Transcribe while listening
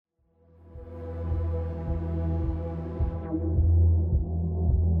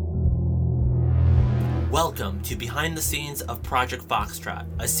Welcome to Behind the Scenes of Project Foxtrot,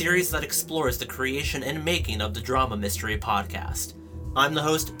 a series that explores the creation and making of the Drama Mystery Podcast. I'm the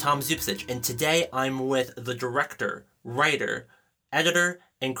host, Tom Zupsich, and today I'm with the director, writer, editor,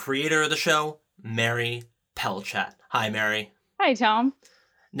 and creator of the show, Mary Pelchat. Hi, Mary. Hi, Tom.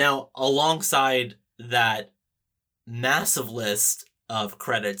 Now, alongside that massive list of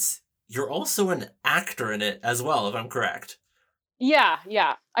credits, you're also an actor in it as well, if I'm correct. Yeah.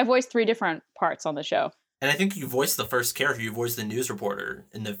 I voiced 3 different parts on the show. And I think you voiced the first character. You voiced the news reporter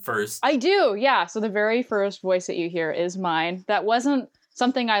in the first. I do, yeah. So the very first voice that you hear is mine. That wasn't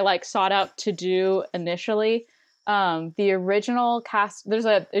something I sought out to do initially. The original cast, there's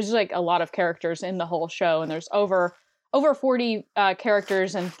a lot of characters in the whole show, and there's over 40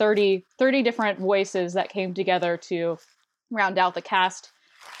 characters and 30 different voices that came together to round out the cast.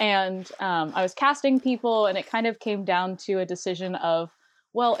 And I was casting people, and it kind of came down to a decision of,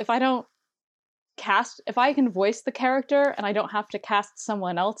 well, if I can voice the character and I don't have to cast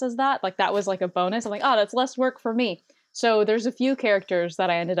someone else as that was like a bonus. I'm like, oh, that's less work for me. So there's a few characters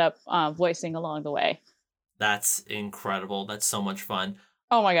that I ended up voicing along the way. That's incredible. That's so much fun.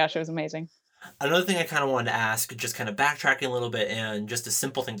 Oh my gosh, it was amazing. Another thing I kind of wanted to ask, just kind of backtracking a little bit and just a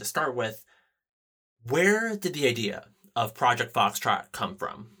simple thing to start with, where did the idea of Project Foxtrot come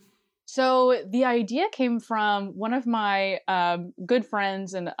from? So the idea came from one of my good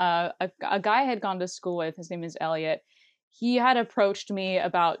friends, and a guy I had gone to school with. His name is Elliot. He had approached me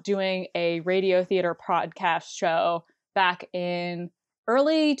about doing a radio theater podcast show back in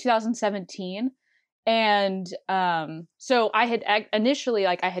early 2017. And so I had initially,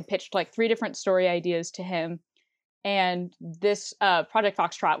 I had pitched 3 different story ideas to him. And this Project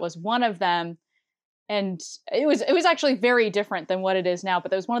Foxtrot was one of them. And it was actually very different than what it is now.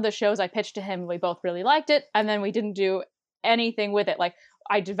 But there was one of the shows I pitched to him. We both really liked it. And then we didn't do anything with it.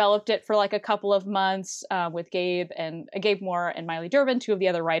 I developed it for a couple of months with Gabe Moore and Miley Durbin, 2 of the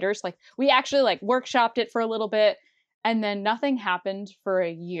other writers. We actually workshopped it for a little bit. And then nothing happened for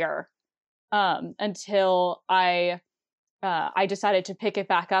a year until I decided to pick it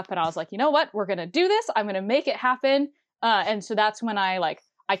back up. And I was like, you know what? We're going to do this. I'm going to make it happen. And so that's when I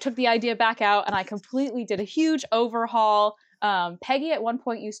took the idea back out and I completely did a huge overhaul. Peggy at one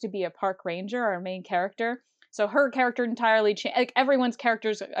point used to be a park ranger, our main character. So her character entirely changed. Everyone's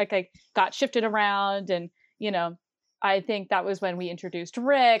characters got shifted around, and I think that was when we introduced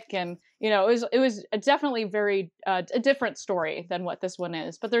Rick, and it was definitely very a different story than what this one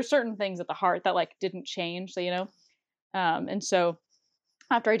is. But there's certain things at the heart that didn't change. So and so.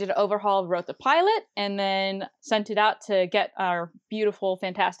 After I did an overhaul, wrote the pilot, and then sent it out to get our beautiful,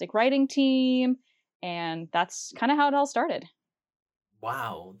 fantastic writing team. And that's kind of how it all started.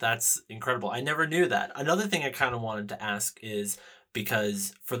 Wow, that's incredible. I never knew that. Another thing I kind of wanted to ask is,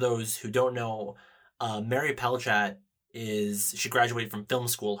 because for those who don't know, Mary Pelchat she graduated from film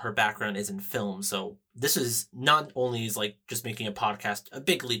school. Her background is in film. So this is not only just making a podcast a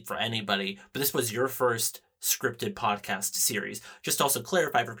big leap for anybody, but this was your first scripted podcast series. Just to also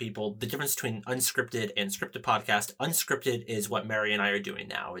clarify for people the difference between unscripted and scripted podcast. Unscripted is what Mary and I are doing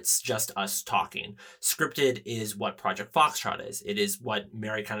now. It's just us talking. Scripted is what Project Foxtrot is. It is what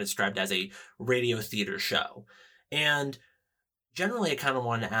Mary kind of described as a radio theater show. And generally, I kind of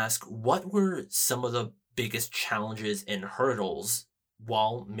wanted to ask, what were some of the biggest challenges and hurdles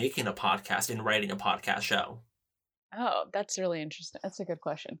while making a podcast and writing a podcast show? Oh, that's really interesting. That's a good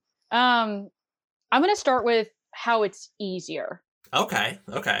question. I'm going to start with how it's easier. Okay.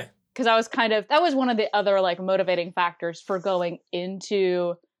 Because that was one of the other motivating factors for going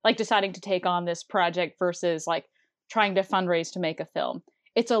into deciding to take on this project versus trying to fundraise to make a film.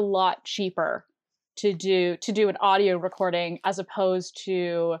 It's a lot cheaper to do an audio recording as opposed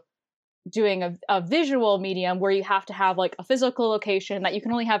to doing a visual medium where you have to have a physical location that you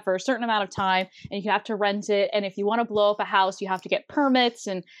can only have for a certain amount of time, and you have to rent it. And if you want to blow up a house, you have to get permits,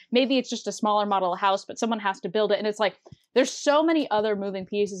 and maybe it's just a smaller model house, but someone has to build it. And it's there's so many other moving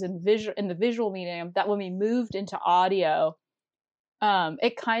pieces in the visual medium that when we moved into audio,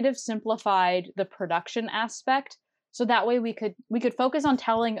 it kind of simplified the production aspect. So that way we could focus on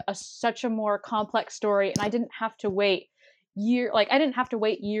telling such a more complex story. And I didn't have to wait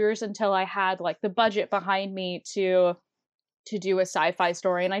years until I had the budget behind me to do a sci-fi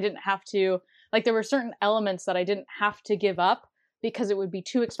story. And I didn't have to there were certain elements that I didn't have to give up because it would be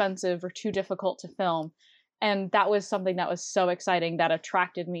too expensive or too difficult to film. And that was something that was so exciting that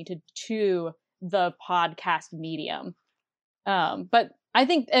attracted me to the podcast medium. But I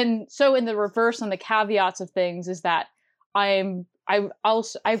think, and so in the reverse and the caveats of things is that I'm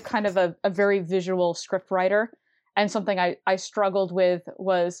kind of a very visual script writer. And something I struggled with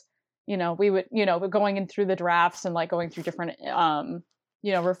was we would, we're going in through the drafts and like going through different,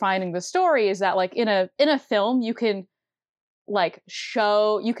 refining the story, is that like in a film, you can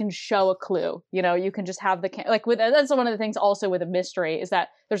show a clue, you can just have that's one of the things also with a mystery, is that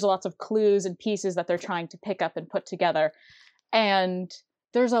there's lots of clues and pieces that they're trying to pick up and put together. And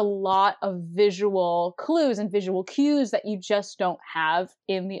there's a lot of visual clues and visual cues that you just don't have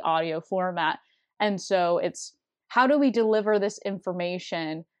in the audio format. And so it's, how do we deliver this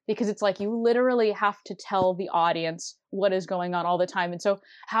information? Because it's like you literally have to tell the audience what is going on all the time. And so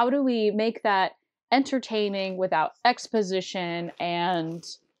how do we make that entertaining without exposition, and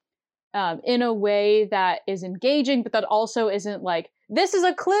in a way that is engaging, but that also isn't like, this is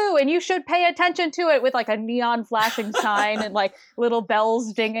a clue and you should pay attention to it, with like a neon flashing sign and like little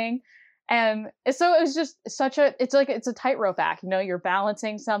bells dinging. And so it was just it's a tightrope act, you're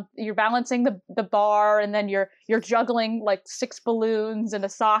balancing the bar, and then you're juggling like 6 balloons and a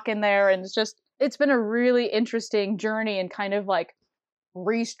sock in there. And it's been a really interesting journey, and kind of like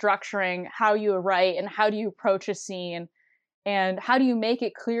restructuring how you write and how do you approach a scene, and how do you make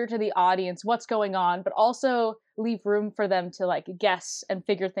it clear to the audience what's going on, but also leave room for them to like guess and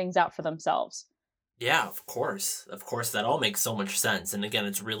figure things out for themselves. Yeah, of course. That all makes so much sense. And again,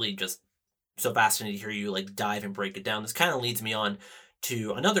 it's really just so fascinating to hear you like dive and break it down. This kind of leads me on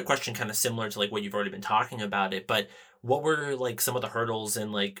to another question kind of similar to like what you've already been talking about it, but what were like some of the hurdles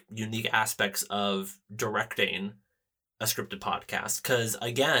and like unique aspects of directing a scripted podcast? Because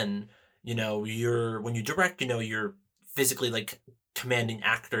again, when you direct, you're physically like commanding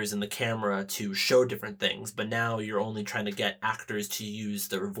actors and the camera to show different things, but now you're only trying to get actors to use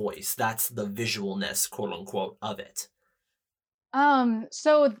their voice. That's the visualness, quote unquote, of it.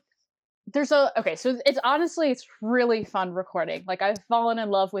 So it's really fun recording. Like, I've fallen in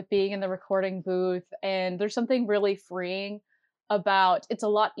love with being in the recording booth, and there's something really freeing about, it's a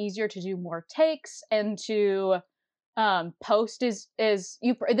lot easier to do more takes, and to post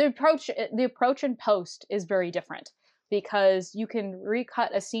the approach in post is very different, because you can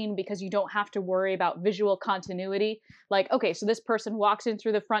recut a scene because you don't have to worry about visual continuity. Like, okay, so this person walks in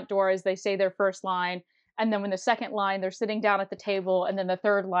through the front door as they say their first line, and then when the second line, they're sitting down at the table, and then the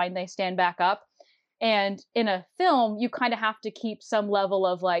third line, they stand back up. And in a film, you kind of have to keep some level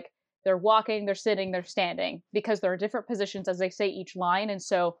of like, they're walking, they're sitting, they're standing, because there are different positions as they say each line. And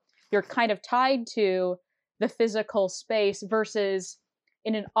so you're kind of tied to the physical space, versus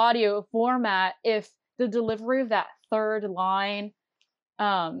in an audio format, if the delivery of that third line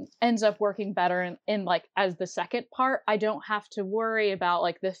ends up working better in like as the second part, I don't have to worry about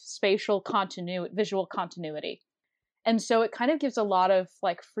like the spatial continuity, visual continuity. And so it kind of gives a lot of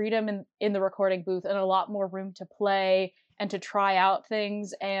like freedom in the recording booth, and a lot more room to play and to try out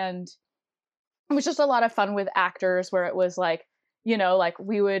things. And it was just a lot of fun with actors, where it was like, like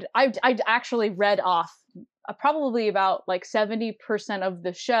I'd actually read off probably about like 70% of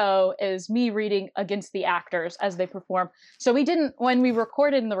the show is me reading against the actors as they perform. So when we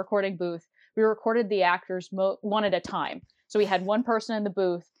recorded in the recording booth, we recorded the actors one at a time. So we had one person in the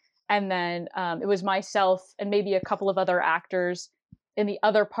booth, and then it was myself and maybe a couple of other actors in the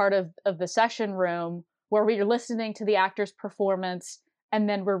other part of the session room, where we were listening to the actor's performance, and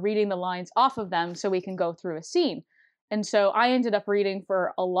then we're reading the lines off of them so we can go through a scene. And so I ended up reading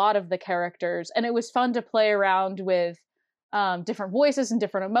for a lot of the characters, and it was fun to play around with different voices and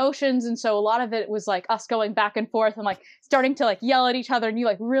different emotions. And so a lot of it was like us going back and forth and like starting to like yell at each other, and you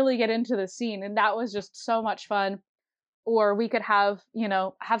like really get into the scene. And that was just so much fun. Or we could have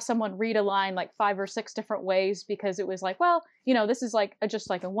someone read a line like 5 or 6 different ways, because it was like, well, this is like just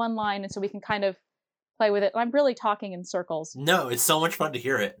like a one line. And so we can kind of play with it. And I'm really talking in circles. No, it's so much fun to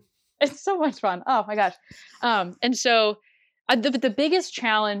hear it. It's so much fun. Oh my gosh. And so the biggest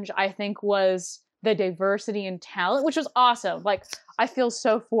challenge, I think, was the diversity in talent, which was awesome. Like, I feel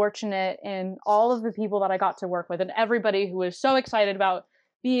so fortunate in all of the people that I got to work with, and everybody who was so excited about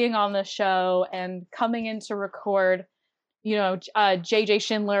being on the show and coming in to record. JJ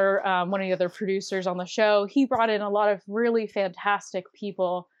Schindler, one of the other producers on the show, he brought in a lot of really fantastic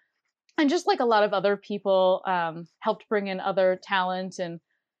people, and just like a lot of other people helped bring in other talent. And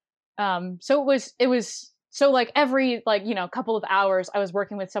so it was so like every couple of hours I was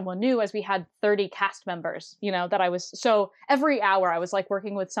working with someone new, as we had 30 cast members, so every hour I was like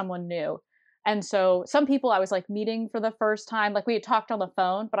working with someone new. And so some people I was like meeting for the first time, like we had talked on the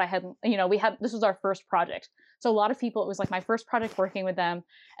phone, but I hadn't, this was our first project. So a lot of people, it was like my first project working with them.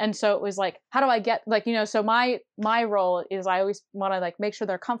 And so it was like, how do I get so my role is I always want to like make sure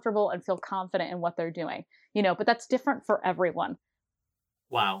they're comfortable and feel confident in what they're doing, but that's different for everyone.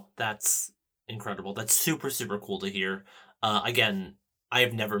 Wow, that's incredible. That's super, super cool to hear. Again, I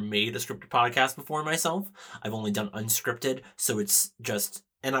have never made a scripted podcast before myself. I've only done unscripted, so it's just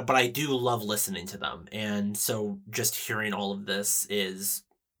but I do love listening to them. And so just hearing all of this is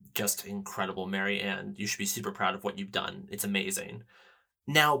just incredible, Mary, and you should be super proud of what you've done. It's amazing.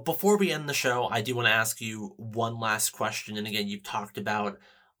 Now, before we end the show, I do want to ask you one last question. And again, you've talked about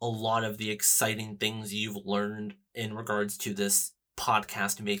a lot of the exciting things you've learned in regards to this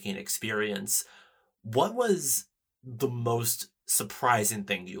podcast making experience. What was the most surprising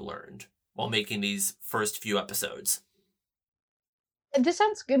thing you learned while making these first few episodes? This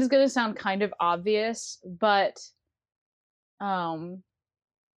sounds good. It's going to sound kind of obvious, but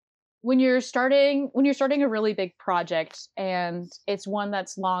when you're starting a really big project and it's one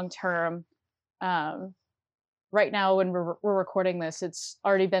that's long term, right now when we're recording this, it's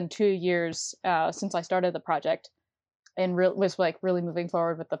already been 2 years since I started the project and was like really moving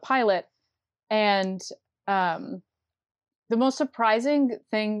forward with the pilot. And the most surprising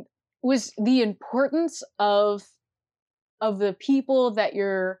thing was the importance of the people that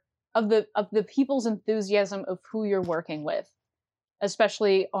of the people's enthusiasm of who you're working with,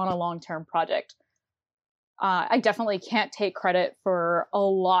 especially on a long-term project. I definitely can't take credit for a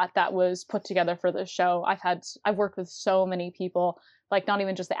lot that was put together for this show. I've worked with so many people, like not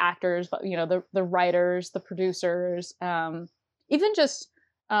even just the actors, but the writers, the producers, even just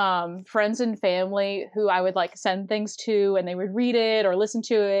friends and family who I would like send things to, and they would read it or listen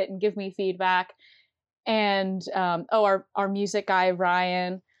to it and give me feedback. And our music guy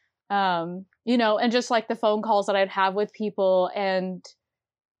Ryan, and just like the phone calls that I'd have with people and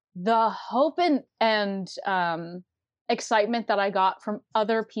the hope and excitement that I got from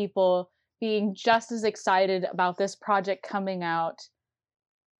other people being just as excited about this project coming out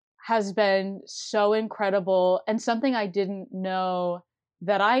has been so incredible, and something I didn't know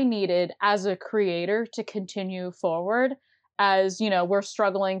that I needed as a creator to continue forward, as we're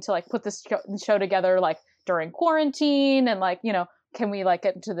struggling to like put this show together like during quarantine, and like can we like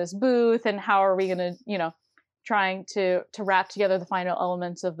get into this booth, and how are we gonna trying to wrap together the final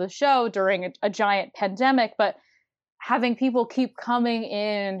elements of the show during a giant pandemic. But having people keep coming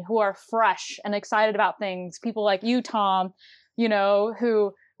in who are fresh and excited about things, people like you, Tom,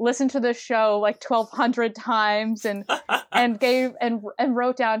 who listened to this show like 1,200 times and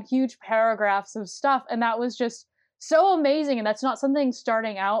wrote down huge paragraphs of stuff, and that was just so amazing. And that's not something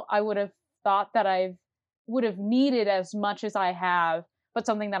starting out I would have thought that I would have needed as much as I have, but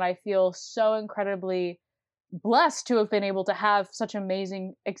something that I feel so incredibly blessed to have been able to have such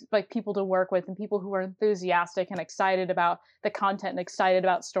amazing like people to work with, and people who are enthusiastic and excited about the content and excited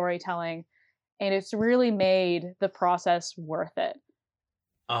about storytelling. And it's really made the process worth it.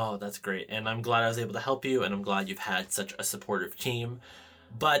 Oh, that's great. And I'm glad I was able to help you, and I'm glad you've had such a supportive team.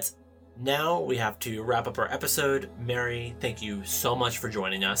 But now we have to wrap up our episode. Mary, thank you so much for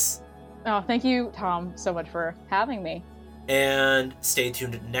joining us. Oh, thank you, Tom, so much for having me. And stay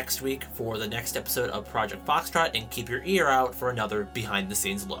tuned next week for the next episode of Project Foxtrot, and keep your ear out for another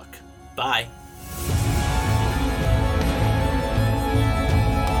behind-the-scenes look. Bye!